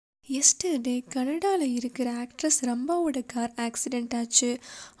Yesterday கனடாவில் இருக்கிற actress ரம்பாவோட car accident ஆச்சு.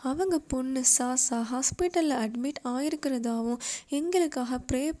 அவங்க பொண்ணு சாசா ஹாஸ்பிட்டலில் அட்மிட் ஆகிருக்கிறதாவும் எங்களுக்காக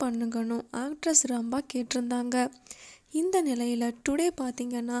ப்ரே பண்ணுங்கன்னு ஆக்ட்ரஸ் ரம்பா கேட்டிருந்தாங்க. இந்த நிலையில் டுடே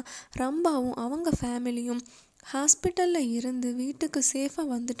பார்த்திங்கன்னா ரம்பாவும் அவங்க ஃபேமிலியும் ஹாஸ்பிட்டலில் இருந்து வீட்டுக்கு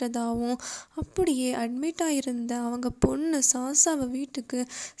சேஃபாக வந்துட்டதாகவும் அப்படியே அட்மிட் ஆகிருந்த அவங்க பொண்ணு சாசாவை வீட்டுக்கு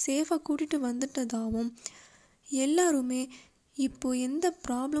சேஃபாக கூட்டிகிட்டு வந்துட்டதாகவும் எல்லாருமே இப்போது எந்த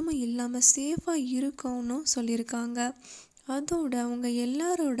ப்ராப்ளமும் இல்லாமல் சேஃபாக இருக்கோன்னு சொல்லியிருக்காங்க. அதோட அவங்க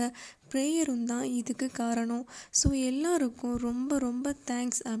எல்லாரோட ப்ரேயரும் தான் இதுக்கு காரணம். ஸோ எல்லாருக்கும் ரொம்ப ரொம்ப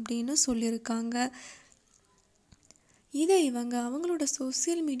தேங்க்ஸ் அப்படின்னு சொல்லியிருக்காங்க. இதை இவங்க அவங்களோட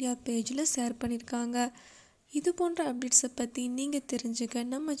சோசியல் மீடியா பேஜில் ஷேர் பண்ணியிருக்காங்க. இது போன்ற அப்டேட்ஸை பற்றி நீங்கள் தெரிஞ்சுக்க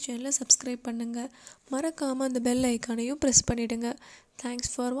நம்ம சேனலை சப்ஸ்கிரைப் பண்ணுங்கள். மறக்காமல் அந்த பெல் ஐக்கானையும் ப்ரெஸ் பண்ணிவிடுங்க.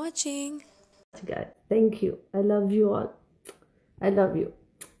 தேங்க்ஸ் ஃபார் வாட்சிங். Thank you. I love you all. I love you.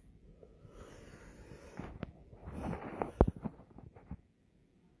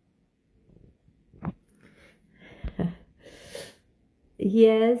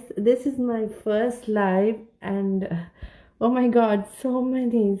 Yes, this is my first live and oh my god, so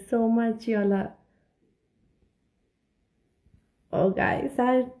much y'all are. Oh guys,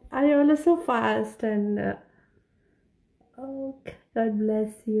 I all are so fast and oh, God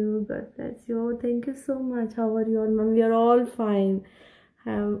bless you. God bless you. Oh, thank you so much. How are you all, ma'am? We are all fine.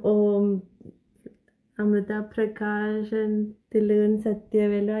 Amrita Prakash and Tilan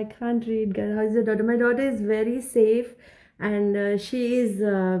Satyavelu. I can't read, guys. How's your daughter? My daughter is very safe and she is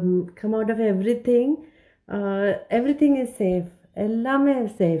come out of everything. Everything is safe. Ellame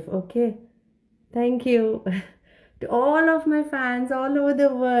is safe. Okay. Thank you. To all of my fans all over the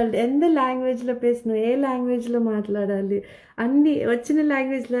world, எந்த లాంగ్వేజ్లో పేసను ఏ లాంగ్వేజ్లో మాట్లాడాలి అన్ని వచ్చిన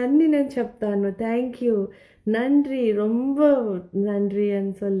లాంగ్వేజ్లో అన్ని నేను చెప్తాను. థ్యాంక్ యూ, நன்றி, ரொம்ப நன்றி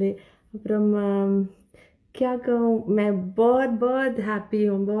అని சொல்லி அப்புறம் क्या कहूँ, मैं बहुत बहुत हैप्पी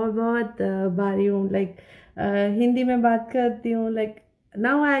हूँ, बहुत बहुत भारी हूँ. लाइक हिंदी में बात करती हूँ. Like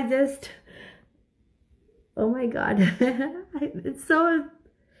now I just oh my god it's so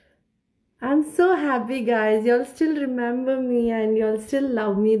I'm so happy, guys. Y'all still remember me and y'all still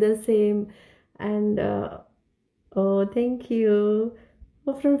love me the same. And oh, thank you.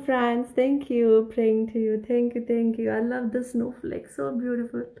 Oh, from France, thank you. Praying to you. Thank you. I love the snowflake. So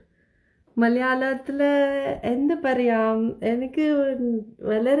beautiful. മലയാളത്തിൽ എന്ത് പറയാം, എനിക്ക്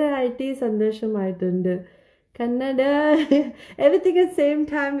വളരെയായിട്ട് സന്തോഷമായിട്ടുണ്ട്. Kannada everything at same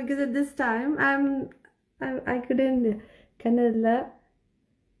time because at this time I couldn't Kannada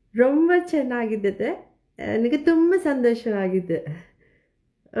ரொம்ப ಚೆನ್ನಾಗಿದ್ದೆ. எனக்கு ತುಂಬ ಸಂತೋಷವಾಗಿದೆ.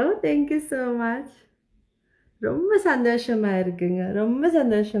 ஓ thank you so much. ரொம்ப சந்தோஷமாக இருக்குங்க, ரொம்ப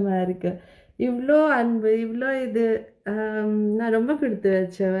சந்தோஷமாக இருக்கு. இவ்வளோ அன்பு, இவ்வளோ இது நான் ரொம்ப கொடுத்து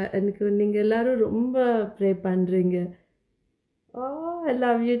வச்சவன். எனக்கு நீங்கள் எல்லோரும் ரொம்ப ப்ரே பண்ணுறீங்க. ஓ ஐ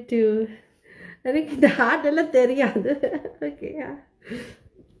லவ் யூ டூ. எனக்கு இந்த ஹார்ட்டெல்லாம் தெரியாது. ஓகேயா?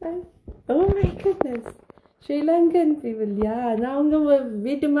 Oh my goodness, Sri Lankan பீப்புள்யா. நான் உங்கள்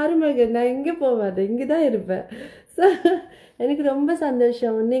வீட்டு மருமகன், நான் எங்கே போவாது, இங்கே தான் இருப்பேன். ஸோ எனக்கு ரொம்ப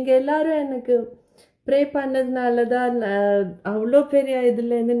சந்தோஷம். நீங்கள் எல்லோரும் எனக்கு ப்ரே பண்ணதுனால தான் அவ்வளோ பெரிய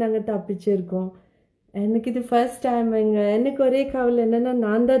இதுலேருந்து நாங்கள் தப்பிச்சிருக்கோம். எனக்கு இது ஃபர்ஸ்ட் டைமுங்க. எனக்கு ஒரே கவலை என்னென்னா,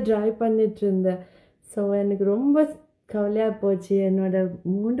 நான் தான் ட்ரைவ் பண்ணிட்டு இருந்தேன். ஸோ எனக்கு ரொம்ப கவலையாக போச்சு. என்னோட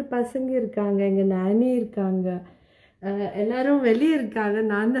 3 பசங்க இருக்காங்க, எங்கள் நானி இருக்காங்க, எல்லோரும் வெளியே இருக்காங்க.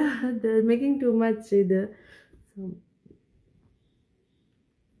 நான் தான் மேக்கிங் டூ மச் இது.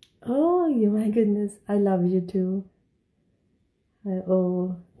 Oh, my goodness, I love you too. Oh,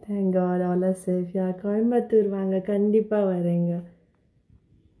 thank God, all are safe. Yeah, Coimbatore வாங்க, கண்டிப்பாக வரேங்க.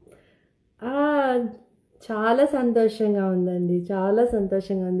 చాలా సంతోషంగా ఉందండి, చాలా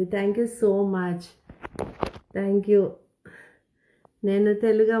సంతోషంగా ఉంది. Thank you so much. Thank you. నేను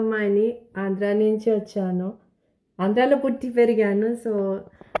తెలుగు అమ్మాయిని, ఆంధ్రా నుంచి వచ్చాను. ఆంధ్రాలో పుట్టి పెరిగాను. So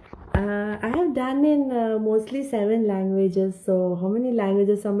I have done in mostly 7 languages. So how many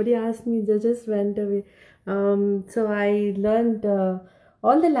languages? Somebody asked me, they just went away. So I learned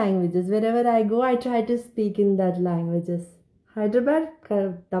all the languages. Wherever I go, I try to speak in that languages. Hyderabad,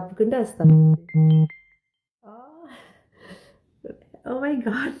 tapukunda astanu. Oh my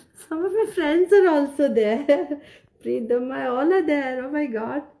God, some of my friends are also there. Preedamma, all are there. Oh my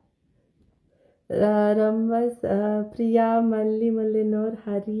God. Rambas, Priya, Malli, Mallinor,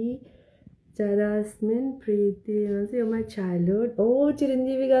 Hari, Jarasmin, Preeti, you're my childhood. Oh,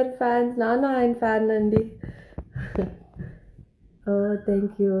 Chiranjeevi gar fans. Nana, I'm fan andi. Oh,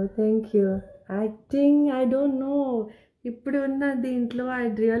 thank you. Acting, I don't know. ఇప్పుడు ఉన్న దీంట్లో I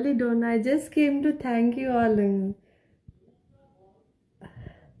really don't know. I just came to thank you all.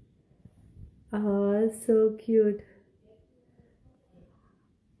 Oh, so cute.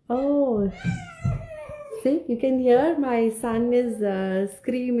 Oh, see, you can hear my son is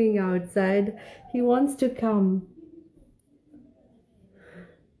screaming outside. He wants to come.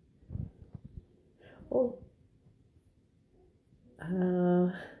 Oh,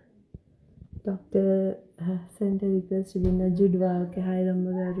 uh, Doctor sent a request to be Najudwa. Okay, hi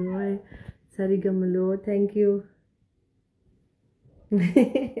Rambha garu. Hi Sarigamalu. Thank you.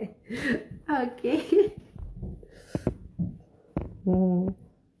 Okay. Hmm.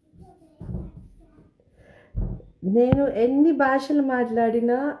 నేను ఎన్ని భాషలు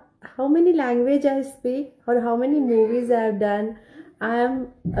మాట్లాడినా how many language I speak or how many movies I have done, I am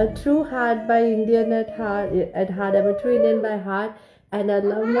a true heart by Indian at heart. I'm a true Indian by heart, and I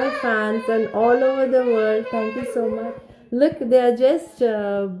love my fans and all over the world. Thank you so much. Look, they are just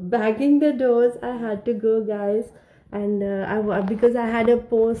banging the doors. I had to go, guys, and because I had a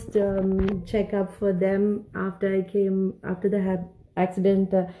post checkup for them after I came after the accident,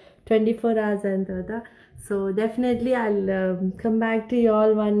 24 hours and so definitely I'll come back to you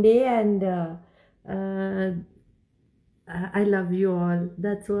all one day, and uh, I love you all.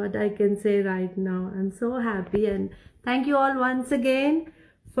 That's what I can say right now. I'm so happy, and thank you all once again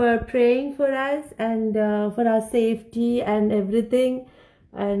for praying for us and for our safety and everything.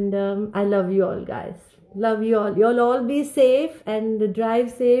 And I love you all, guys. Love you all. You'll all be safe and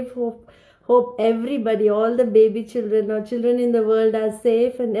drive safe. Hope everybody, all the baby children or children in the world are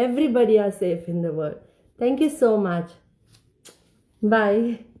safe, and everybody are safe in the world. Thank you so much.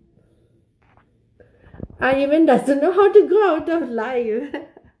 Bye. I even doesn't know how to go out of live.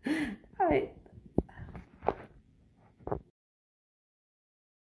 Bye.